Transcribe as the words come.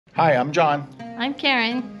Hi, I'm John. I'm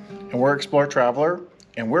Karen. And we're Exploretraveler,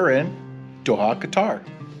 and we're in Doha, Qatar.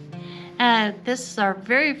 This is our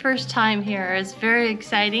very first time here. It's very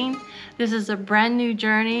exciting. This is a brand new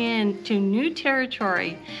journey into new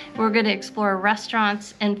territory. We're going to explore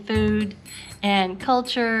restaurants and food and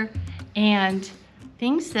culture and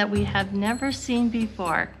things that we have never seen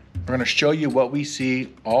before. We're going to show you what we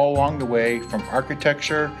see all along the way, from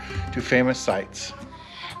architecture to famous sites.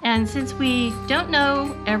 And since we don't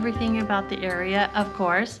know everything about the area, of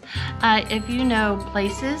course, if you know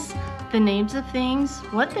places, the names of things,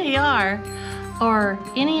 what they are, or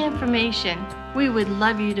any information, we would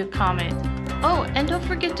love you to comment. Oh, and don't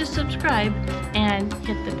forget to subscribe and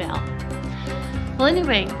hit the bell. Well,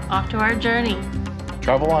 anyway, off to our journey.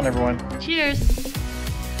 Travel on, everyone. Cheers.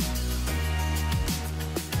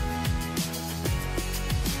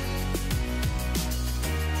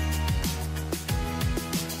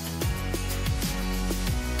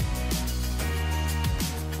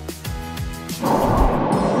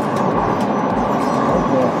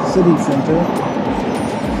 City center.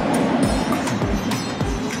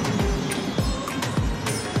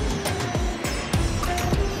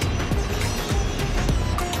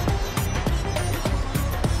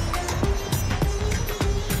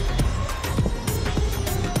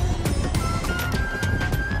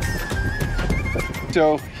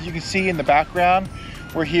 So you can see in the background,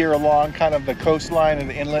 we're here along kind of the coastline and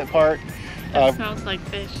the inlet part. It smells like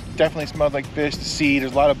fish. Definitely smells like fish to see.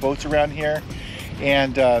 There's a lot of boats around here.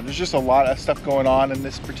 And there's just a lot of stuff going on in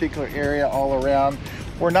this particular area all around.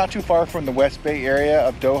 We're not too far from the West Bay area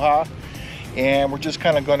of Doha, and we're just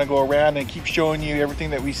kind of going to go around and keep showing you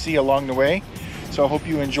everything that we see along the way. So I hope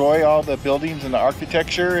you enjoy all the buildings and the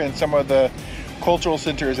architecture and some of the cultural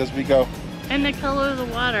centers as we go. And the color of the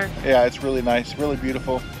water. Yeah, it's really nice, really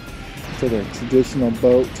beautiful. So the traditional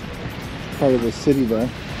boat, part of the city there.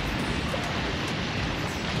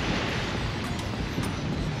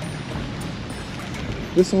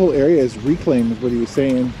 This whole area is reclaimed, is what he was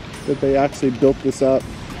saying, that they actually built this up.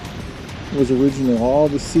 It was originally all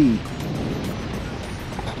the sea.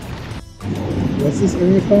 What's this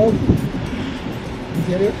area called? This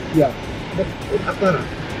area? Yeah. Katara.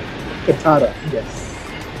 Katara, yes.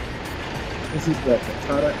 This is the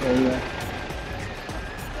Katara area.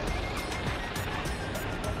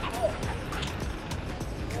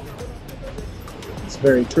 It's a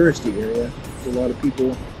very touristy area. There's a lot of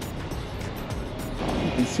people.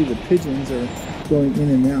 You can see the pigeons are going in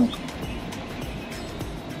and out.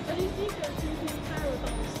 What do you think those pigeons are with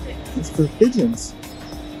all the sticks? It's for pigeons.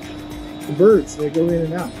 The birds, they go in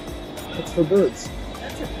and out. That's for birds.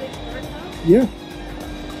 That's a big birdhouse? Yeah.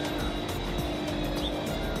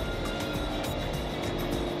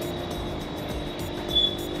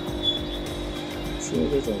 So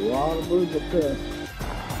there's a lot of birds up there.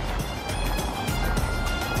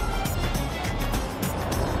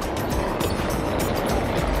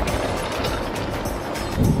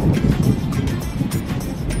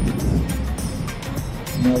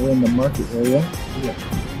 Now we're in the market area. Yeah.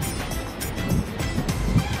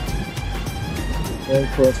 Very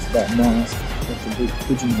close to that mosque. That's the big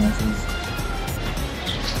pigeon houses.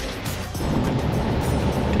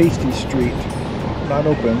 Tasty Street. Not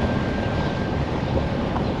open.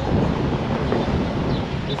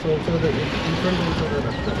 It's also the in front of the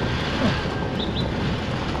restaurant.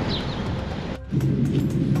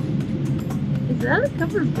 Is that a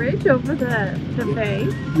covered bridge over the bay?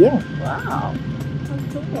 Yeah. Wow.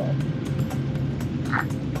 Cool.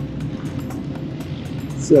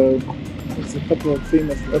 So there's a couple of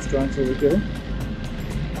famous restaurants over here.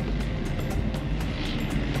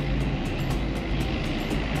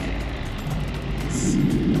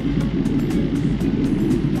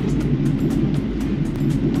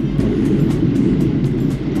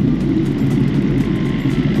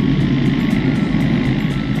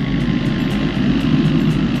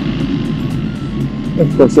 Of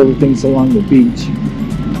course, everything's along the beach.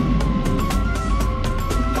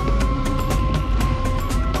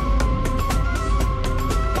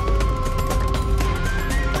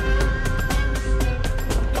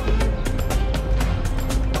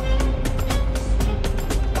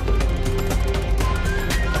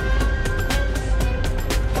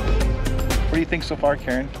 What do you think so far,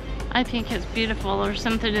 Karen? I think it's beautiful. There's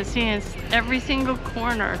something to see in every single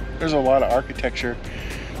corner. There's a lot of architecture.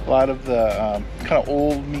 A lot of the kind of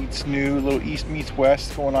old meets new, little east meets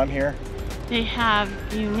west going on here. They have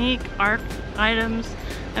unique art items.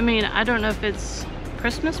 I mean, I don't know if it's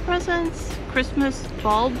Christmas presents, Christmas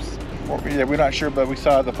bulbs. Yeah, we're not sure, but we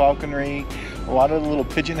saw the falconry, a A lot of the little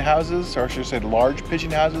pigeon houses, or I should say large pigeon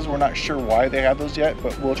houses, we're not sure why they have those yet,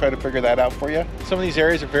 but we'll try to figure that out for you. Some of these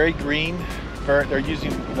areas are very green. They're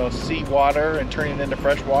using, you know, sea water and turning it into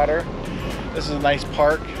fresh water. This is a nice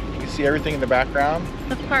park. You can see everything in the background.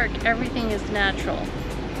 The park, everything is natural.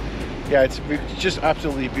 Yeah, it's just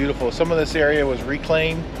absolutely beautiful. Some of this area was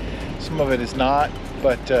reclaimed, some of it is not,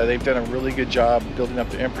 but they've done a really good job building up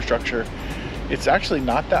the infrastructure. It's actually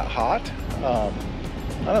not that hot.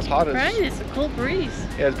 Not as hot as... Right, it's a cool breeze.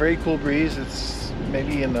 Yeah, it's a very cool breeze. It's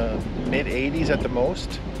maybe in the mid 80s at the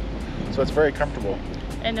most. So it's very comfortable.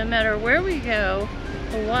 And no matter where we go,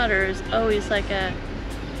 the water is always like a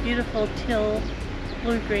beautiful teal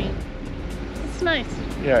blue-green. It's nice.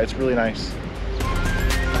 Yeah, it's really nice.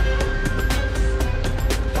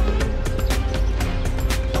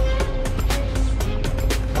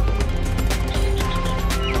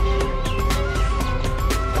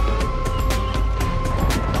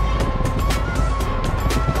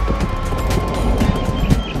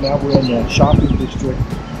 Now we're in the shopping district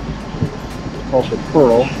called the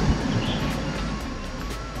Pearl.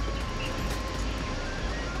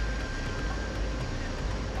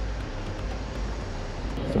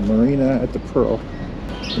 The marina at the Pearl.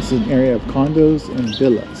 This is an area of condos and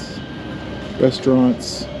villas,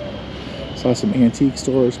 restaurants. Saw some antique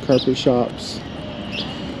stores, carpet shops.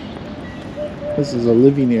 This is a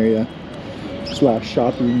living area /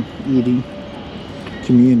 shopping, eating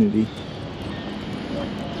community.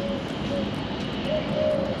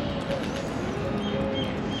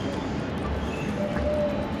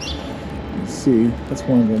 See, that's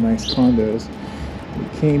one of the nice condos.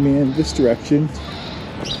 We came in this direction.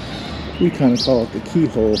 We kind of call it the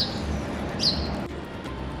keyhole.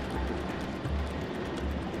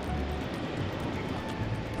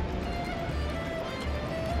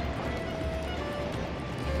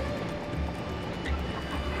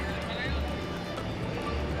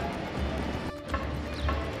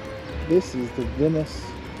 This is the Venice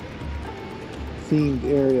themed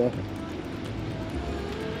area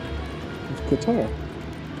Qatar,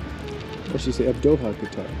 or should say of Doha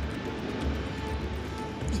Qatar.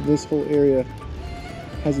 So this whole area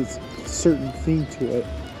has its certain theme to it.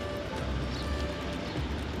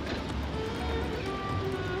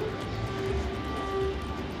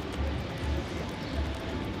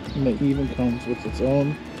 And it even comes with its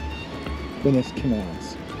own Venice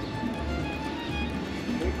canals.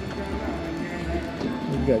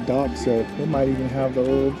 We've got docks, so it might even have the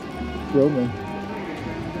old Roman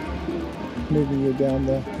moving you down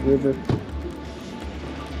the river.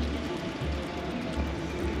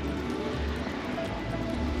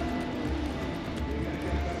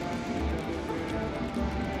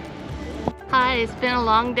 Hi, it's been a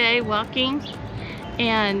long day walking,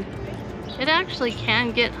 and it actually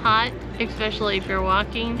can get hot, especially if you're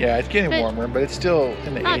walking. Yeah, it's getting warmer, but it's still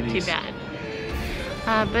in the 80s. Not too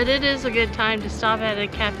bad. But it is a good time to stop at a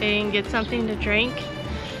cafe and get something to drink.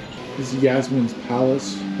 This is Yasmine's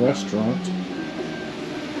Palace restaurant.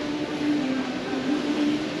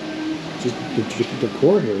 Just the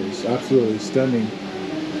decor here is absolutely stunning.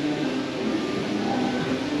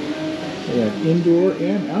 They have indoor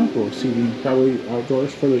and outdoor seating, probably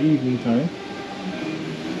outdoors for the evening time.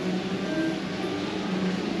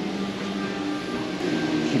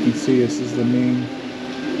 As you can see, this is the main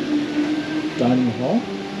dining hall.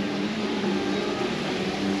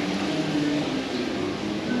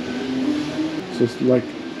 So it's like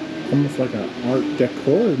almost like an art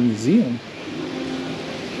decor museum.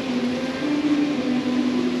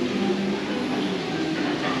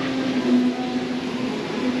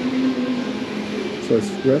 So it's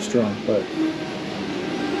a restaurant, but it's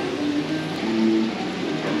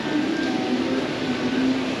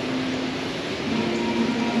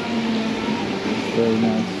very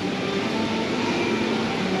nice.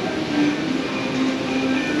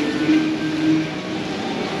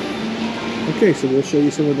 Okay, so we'll show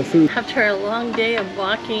you some of the food. After a long day of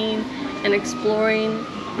walking and exploring,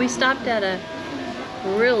 we stopped at a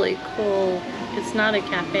really cool, it's not a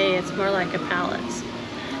cafe, it's more like a palace.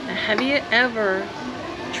 Now, have you ever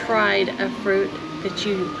tried a fruit that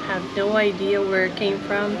you have no idea where it came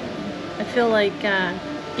from? I feel like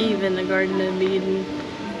Eve in the Garden of Eden.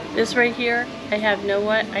 This right here, I have no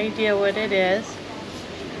idea what it is,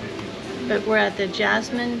 but we're at the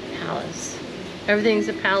Yasmine Palace. Everything's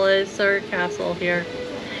a palace or a castle here,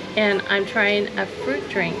 and I'm trying a fruit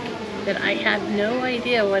drink that I have no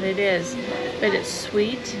idea what it is, but it's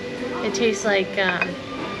sweet. It tastes like a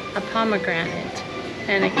pomegranate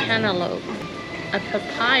and a cantaloupe, a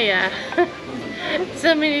papaya,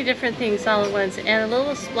 so many different things all at once, and a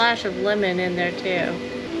little splash of lemon in there too.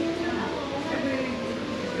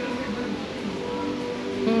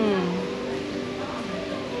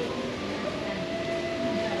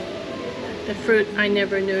 The fruit I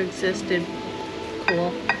never knew existed.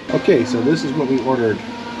 Cool. Okay, so this is what we ordered.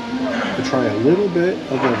 To try a little bit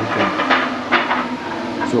of everything.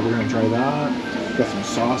 So we're gonna try that. Got some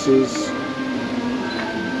sauces.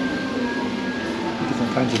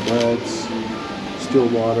 Different kinds of breads. Still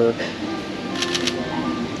water.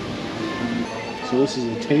 So this is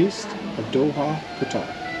a taste of Doha Qatar.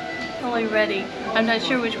 Totally ready. I'm not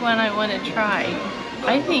sure which one I want to try.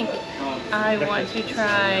 I think I want to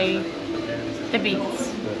try the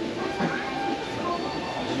beets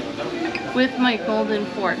with my golden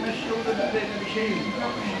fork.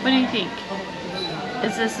 What do you think?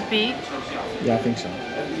 Is this a beet? Yeah, I think so.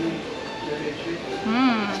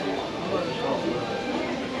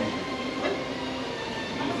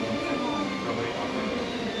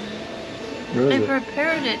 They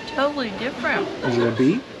prepared it totally different. Is it a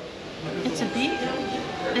beet? It's a beet.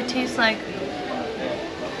 It tastes like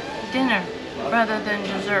dinner rather than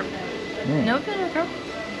dessert. No vinegar.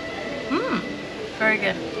 Very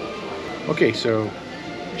good. Okay, so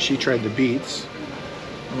she tried the beets.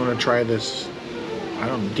 I'm gonna try this, I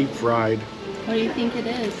don't know, deep fried. What do you think it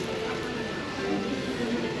is?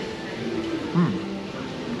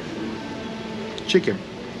 Chicken.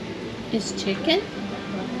 It's chicken?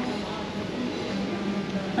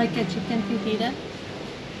 Like a chicken fajita?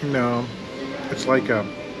 No, it's like an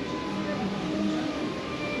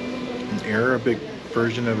Arabic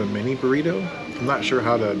version of a mini burrito. I'm not sure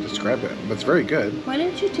how to describe it, but it's very good. Why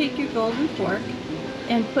don't you take your golden fork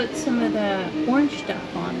and put some of the orange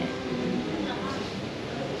stuff on it?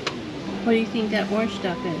 What do you think that orange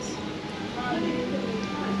stuff is?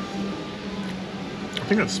 I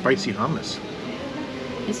think it's spicy hummus.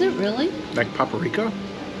 Is it really? Like paprika?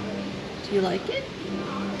 Do you like it?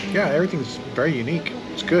 Yeah, everything's very unique.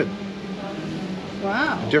 It's good.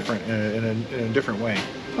 Wow. Different in a different way.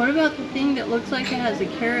 What about the thing that looks like it has a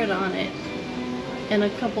carrot on it and a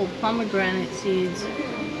couple pomegranate seeds?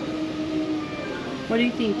 What do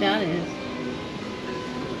you think that is?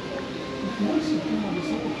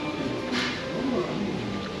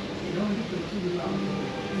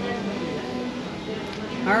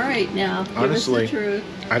 All right, now give Honestly, us the truth.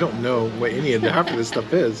 I don't know what any of the half of this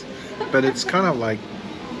stuff is, but it's kind of like,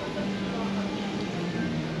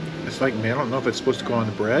 it's like, man, I don't know if it's supposed to go on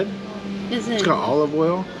the bread. Is it? It's got olive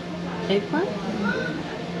oil. Eggplant?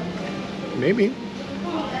 Maybe.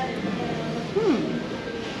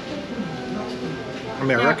 I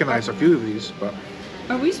mean, I recognize a few of these, but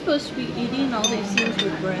Are we supposed to be eating all these things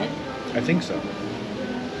with bread? I think so.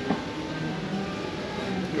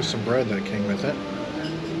 There's some bread that came with it.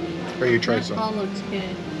 Or you try That all some. looks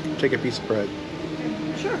good. Take a piece of bread.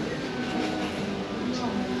 Sure.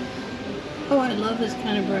 Oh, I love this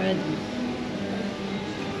kind of bread.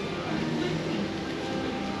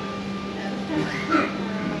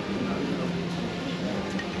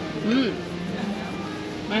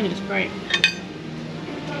 Mine is great.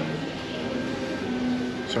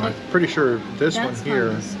 So I'm pretty sure this one That's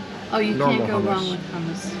here, hummus. Oh, you normal can't go hummus. wrong with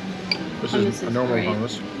hummus. this Hummus is a is normal great.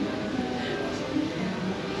 hummus.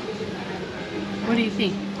 What do you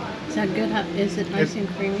think? Is that good? Is it nice and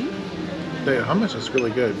creamy? The hummus is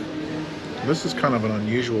really good. This is kind of an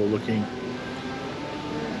unusual looking.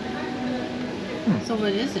 So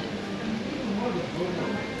what is it?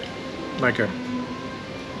 Like a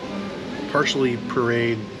partially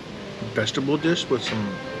pureed vegetable dish with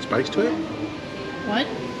some spice to it. What?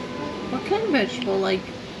 What kind of vegetable? Like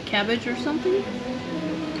cabbage or something?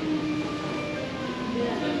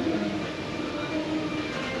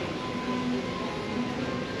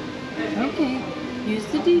 Okay. Use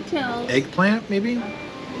the details. Eggplant, maybe?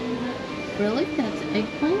 Really? That's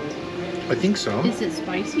eggplant? I think so. Is it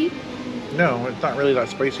spicy? No, it's not really that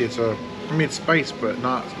spicy. It's a, I mean, it's spice, but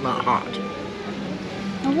not hot.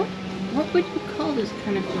 Now what would you call this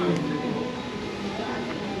kind of food?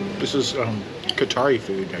 This is Qatari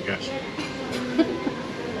food, I guess.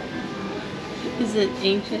 Is it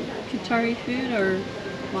ancient Qatari food or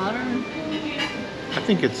modern? I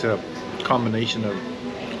think it's a combination of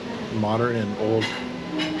modern and old.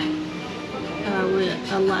 Would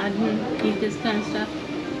Aladdin eat this kind of stuff?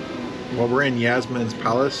 Well, we're in Yasmine's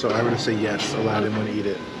palace, so I would say yes, Aladdin would eat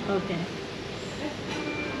it. Okay.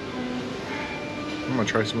 I'm gonna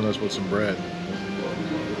try some of this with some bread.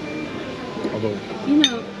 Although, You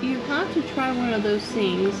know, you have to try one of those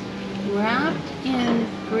things wrapped in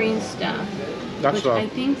green stuff, that's which I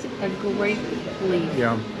think's a great leaf.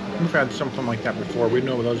 yeah, we've had something like that before. We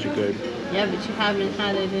know those are good. Yeah, but you haven't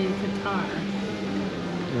had it in Qatar.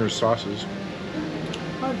 There's sauces.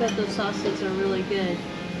 Oh, I bet those sauces are really good.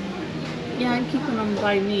 Yeah, I'm keeping them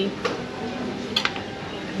by me.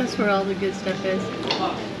 That's where all the good stuff is.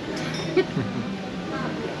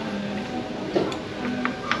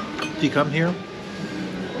 If you come here,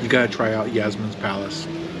 you gotta try out Yasmine's Palace.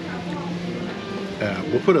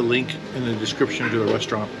 We'll put a link in the description to the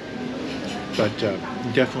restaurant, but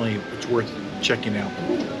definitely it's worth checking out.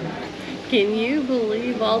 Can you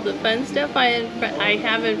believe all the fun stuff I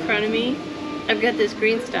have in front of me? I've got this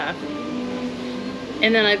green stuff,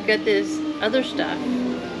 and then I've got this other stuff,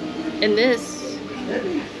 and this,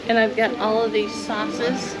 and I've got all of these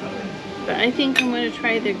sauces. But I think I'm going to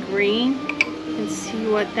try the green and see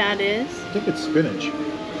what that is. I think it's spinach.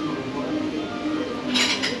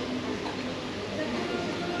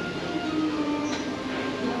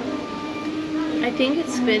 I think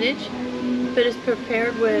it's spinach, but it's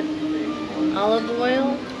prepared with olive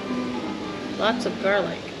oil, lots of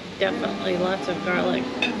garlic, definitely lots of garlic.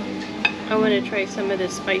 I want to try some of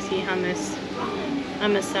this spicy hummus.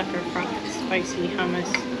 I'm a sucker for spicy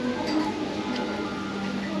hummus.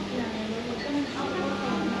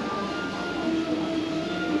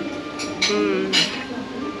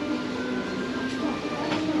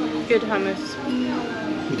 Good hummus.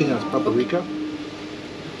 You think that's paprika?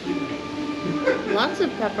 Lots of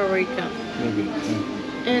paprika. Maybe. Yeah.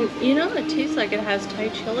 And you know, it tastes like it has Thai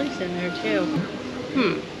chilies in there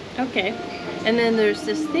too. Okay. And then there's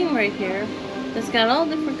this thing right here that's got all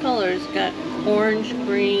different colors. Got orange,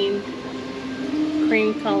 green,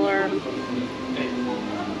 cream color.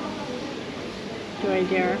 Do I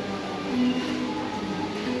dare?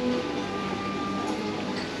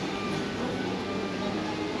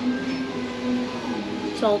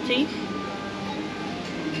 Salty,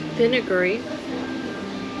 vinegary,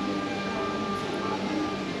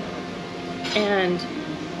 and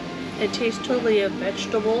it tastes totally a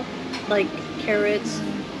vegetable, like carrots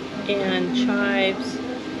and chives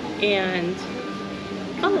and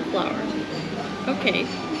cauliflower. Okay.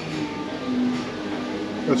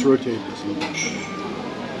 Let's rotate this a little bit.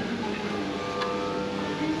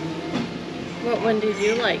 What one did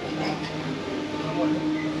you like?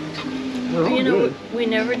 They're all You know, good. we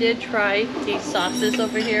never did try these sauces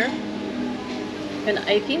over here. And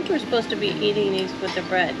I think we're supposed to be eating these with the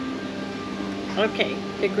bread. Okay,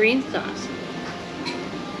 the green sauce.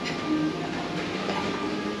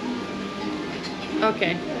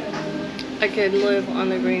 Okay, I could live on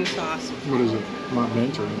the green sauce. What is it? Not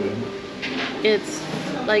mint or anything? It's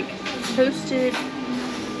like toasted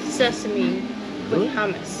sesame Really? with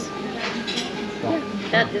hummus. Yeah,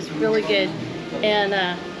 that is really good. And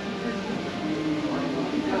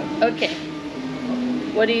okay,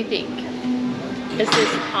 what do you think? Is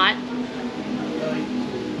this hot,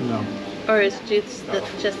 No. or is just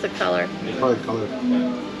the color? Probably color.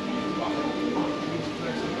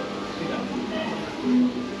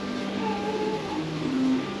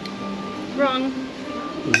 Wrong.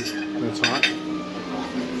 That's hot.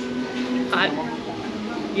 Hot.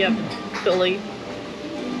 Yep, Billy.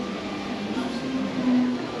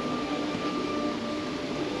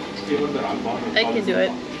 I can do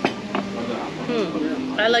it.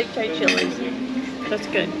 I like Thai chilies. That's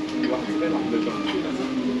good.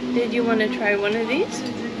 Did you want to try one of these?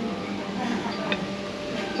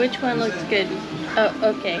 Which one looks good?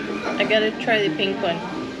 Oh, okay. I gotta try the pink one.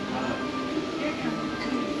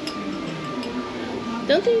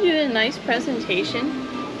 Don't they do a nice presentation?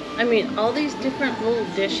 I mean, all these different little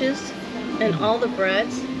dishes and all the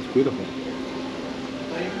breads. It's beautiful.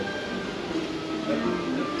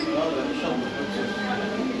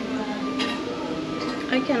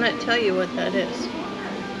 I cannot tell you what that is.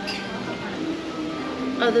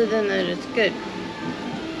 Other than that it's good.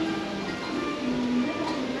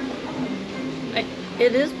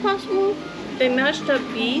 It is possible they mashed up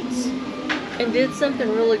beets and did something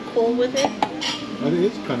really cool with it. That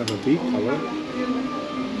is kind of a beet color.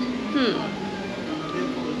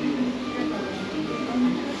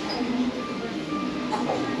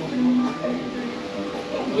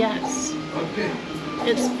 Yes.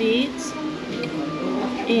 It's beets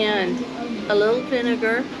and a little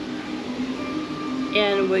vinegar,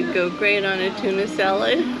 and would go great on a tuna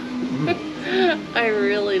salad. I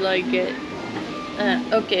really like it.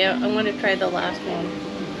 Okay, I want to try the last one.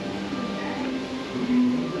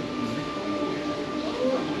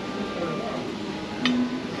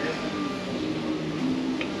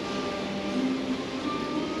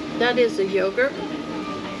 That is a yogurt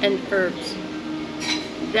and herbs.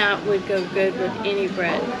 That would go good with any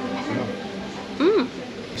bread. Yeah.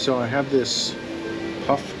 So I have this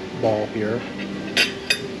puff ball here.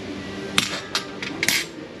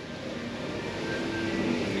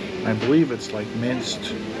 I believe it's like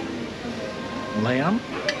minced lamb.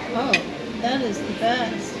 Oh, that is the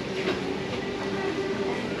best.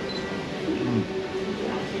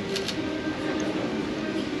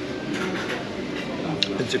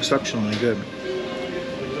 It's exceptionally good.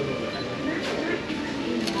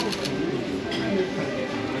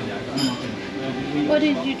 What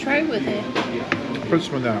did you try with it? Put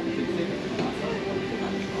some of that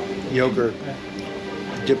yogurt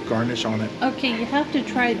dip garnish on it. Okay, you have to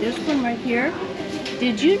try this one right here.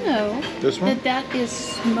 Did you know This one? that is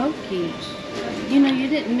smoky? You know, you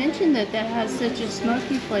didn't mention that has such a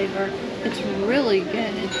smoky flavor. It's really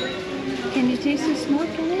good. Can you taste the smoke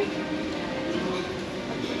in it?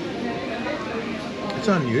 It's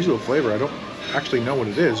an unusual flavor. I don't actually know what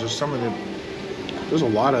it is. There's a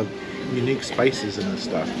lot of unique spices in this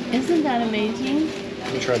stuff. Isn't that amazing?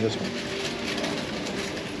 Let me try this one.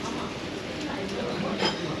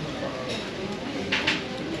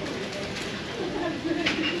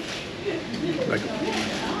 Like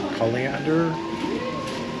coriander.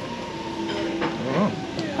 Oh.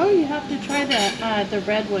 Oh, you have to try the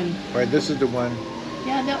red one. Right, this is the one.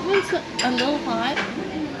 Yeah, that one's a little hot.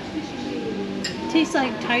 Tastes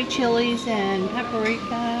like Thai chilies and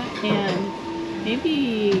paprika and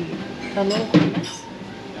maybe a little hummus.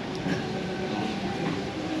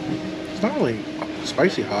 It's not really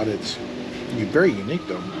spicy hot. It's very unique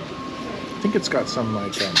though. I think it's got some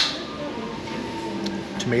like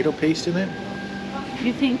tomato paste in it.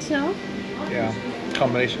 You think so? Yeah,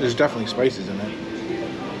 combination. There's definitely spices in it.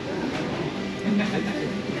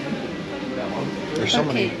 There's so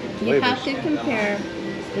many flavors. You have to compare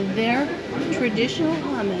their traditional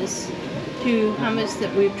hummus to hummus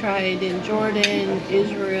that we've tried in Jordan,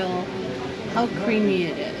 Israel. How creamy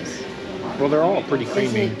it is. Well, they're all pretty Is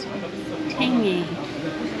creamy. it tangy?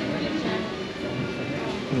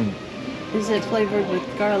 Is it flavored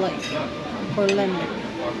with garlic or lemon?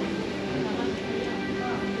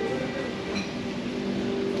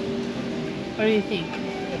 What do you think?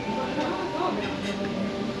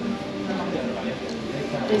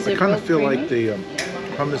 Is I it kind of real feel creamy? like the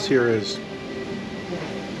hummus here is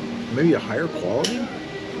maybe a higher quality.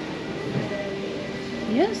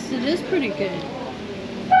 Yes, it is pretty good.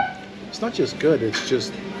 It's not just good, it's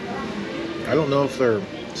just, I don't know if they're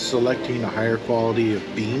selecting a higher quality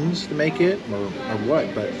of beans to make it or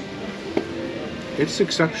what, but it's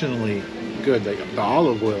exceptionally good. The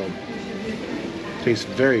olive oil tastes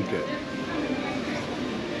very good.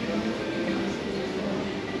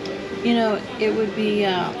 You know, it would be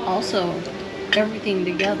also everything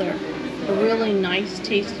together. A really nice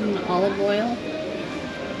tasting olive oil.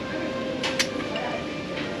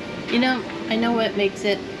 You know, I know what makes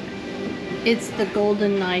it. It's the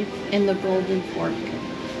golden knife and the golden fork.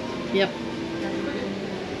 Yep.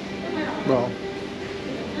 Well,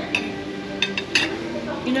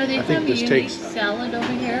 You know, they I have think a this unique takes- salad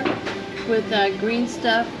over here with green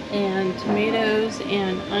stuff and tomatoes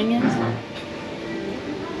and onions.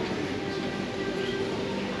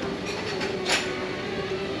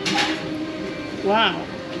 Wow,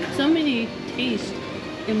 so many tastes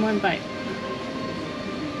in one bite.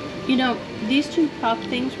 You know, these two pop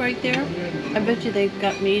things right there, I bet you they've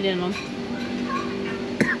got meat in them.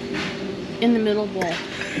 In the middle bowl.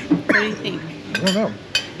 What do you think? I don't know.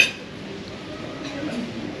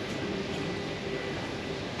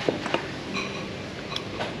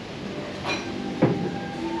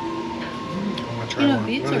 I'm gonna try You know, one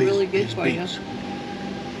beets of are these- really good these for you. beets.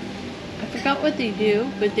 I forgot what they do,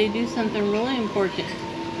 but they do something really important.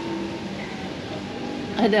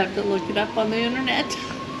 I'd have to look it up on the internet.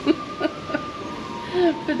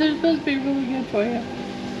 But they're supposed to be really good for you.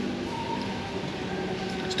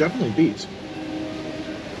 It's definitely beets.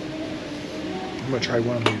 I'm gonna try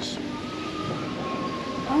one of these.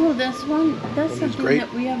 Oh, that's That is something great.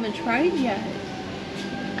 that we haven't tried yet.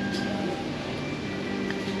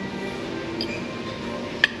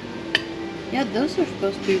 Yeah, those are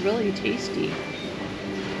supposed to be really tasty.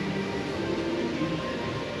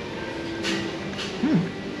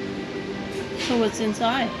 So what's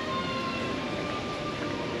inside?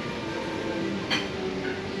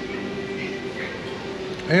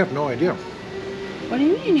 I have no idea. What do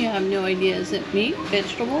you mean you have no idea? Is it meat?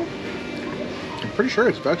 Vegetable? I'm pretty sure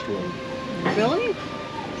it's vegetable. Really?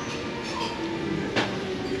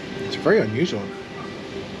 It's very unusual.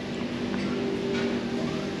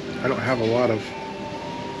 I don't have a lot of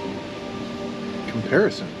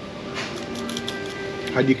comparison.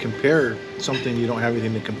 How do you compare something you don't have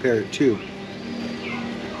anything to compare it to?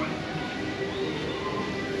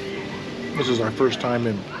 This is our first time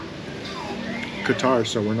in Qatar,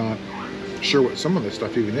 so we're not sure what some of this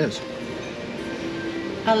stuff even is.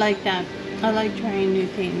 I like that. I like trying new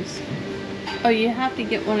things. Oh, you have to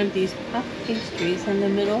get one of these puff pastries in the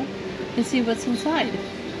middle and see what's inside.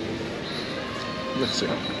 Let's see.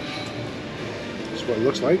 That's what it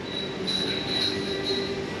looks like.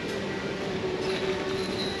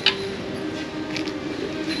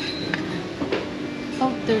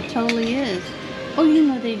 There totally is. Oh, you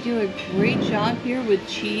know, they do a great job here with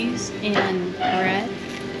cheese and bread.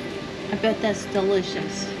 I bet that's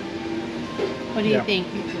delicious. What do you think?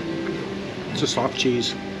 It's a soft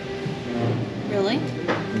cheese. Really?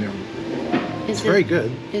 Yeah. It's very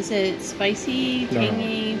good. Is it spicy,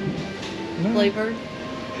 tangy, No. flavored?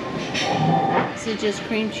 Is it just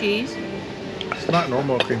cream cheese? It's not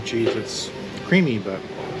normal cream cheese. It's creamy, but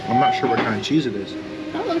I'm not sure what kind of cheese it is.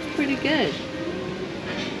 That looks pretty good.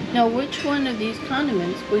 Now, which one of these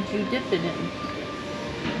condiments would you dip it in?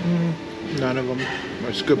 None of them.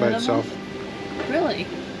 It's good by None of them? itself. Really?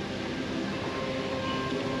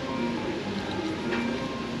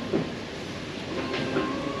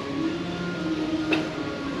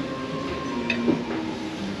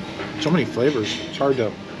 So many flavors. It's hard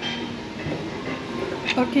to.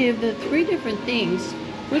 Okay, of the 3 different things,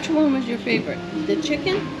 which one was your favorite? The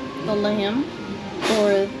chicken, the lamb,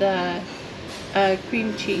 or the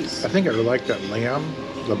cream cheese? I think I really like that lamb,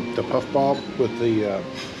 the puffball with the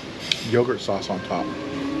yogurt sauce on top.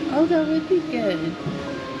 Oh, that would be good.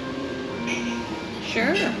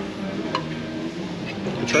 Sure.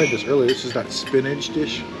 I tried this earlier. This is that spinach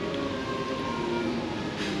dish.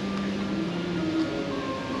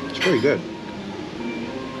 It's very good.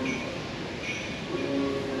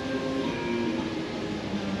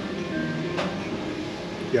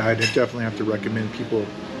 Yeah, I definitely have to recommend people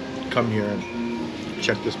come here and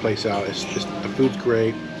check this place out. The food's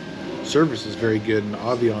great, service is very good, and the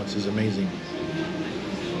ambiance is amazing.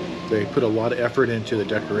 They put a lot of effort into the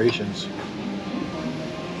decorations.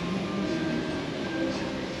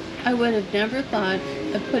 I would have never thought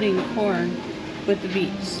of putting corn with the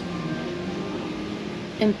beets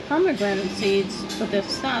and pomegranate seeds with a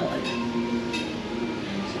salad.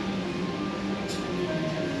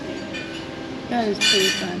 That is pretty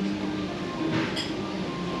fun.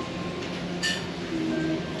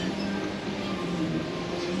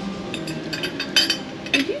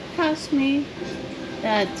 Could you pass me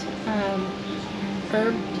that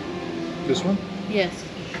herb? This one? Yes.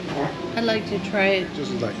 I'd like to try it. This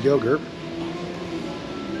is like yogurt.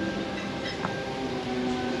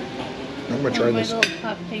 I'm gonna try my this. little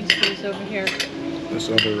pop pastries over here. This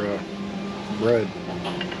other bread.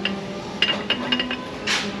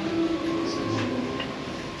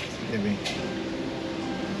 Maybe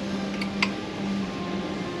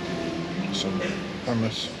some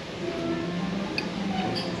hummus.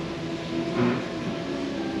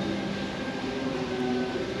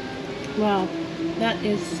 Wow, that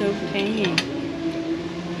is so tangy.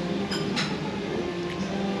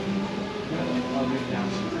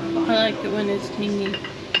 I like it when it's tangy.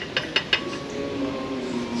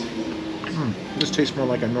 This tastes more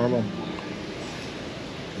like a normal,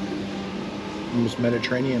 almost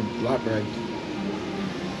Mediterranean flatbread.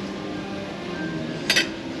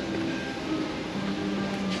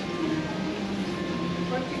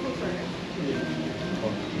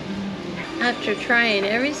 After trying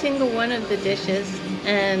every single one of the dishes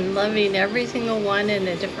and loving every single one in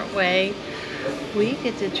a different way, we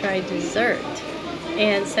get to try dessert.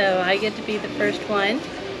 And so I get to be the first one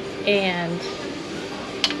and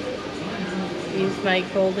use my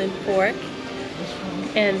golden fork.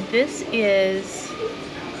 And this is,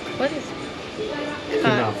 what is it?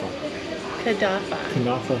 Kanafa. Kadafa.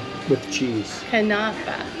 Kanafa with cheese.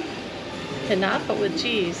 Kanafa. Kanafa with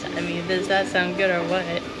cheese. I mean, does that sound good or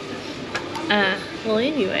what? Well,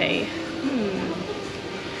 anyway,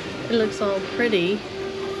 it looks all pretty.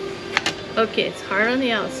 Okay, it's hard on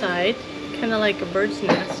the outside, kind of like a bird's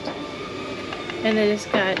nest. And then it's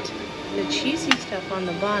got the cheesy stuff on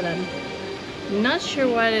the bottom. I'm not sure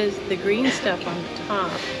what is the green stuff on the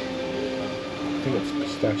top. I think it's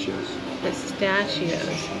pistachios.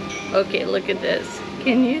 Pistachios. Okay, look at this.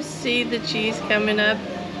 Can you see the cheese coming up?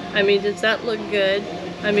 I mean, does that look good?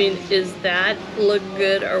 I mean, is that look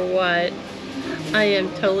good or what? I am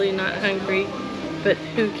totally not hungry, but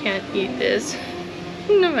who can't eat this?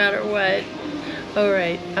 No matter what.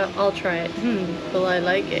 Alright, I'll try it. Will I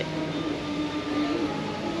like it?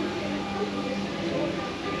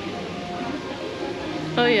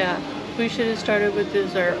 Oh yeah, we should have started with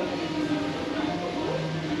dessert.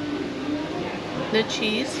 The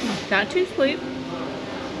cheese, not too sweet.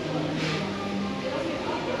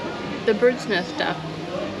 The bird's nest stuff,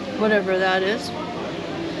 whatever that is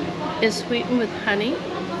sweetened with honey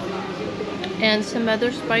and some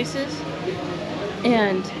other spices.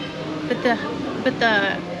 And but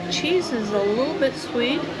the cheese is a little bit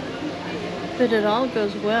sweet, but it all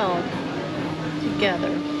goes well together.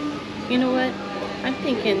 You know what? I'm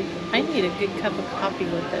thinking I need a good cup of coffee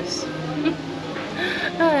with this.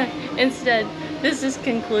 Instead, This is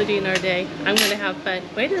concluding our day. I'm gonna have fun.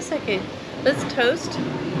 Wait a second. Let's toast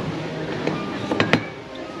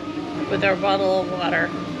with our bottle of water.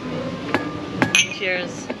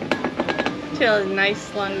 Cheers to a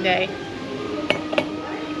nice long day.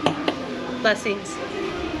 Blessings.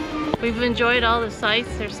 We've enjoyed all the sights.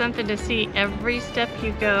 There's something to see every step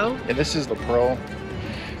you go. And this is the Pearl.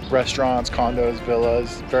 Restaurants, condos,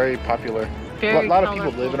 villas, very popular. Very a lot colorful.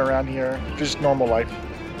 of people living around here, just normal life.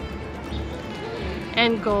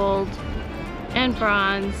 And gold, and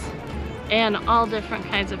bronze, and all different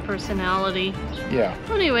kinds of personality. Yeah.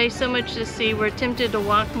 Anyway, so much to see. We're tempted to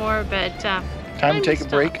walk more, but Time to take a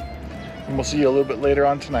break, and we'll see you a little bit later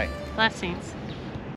on tonight. Blessings.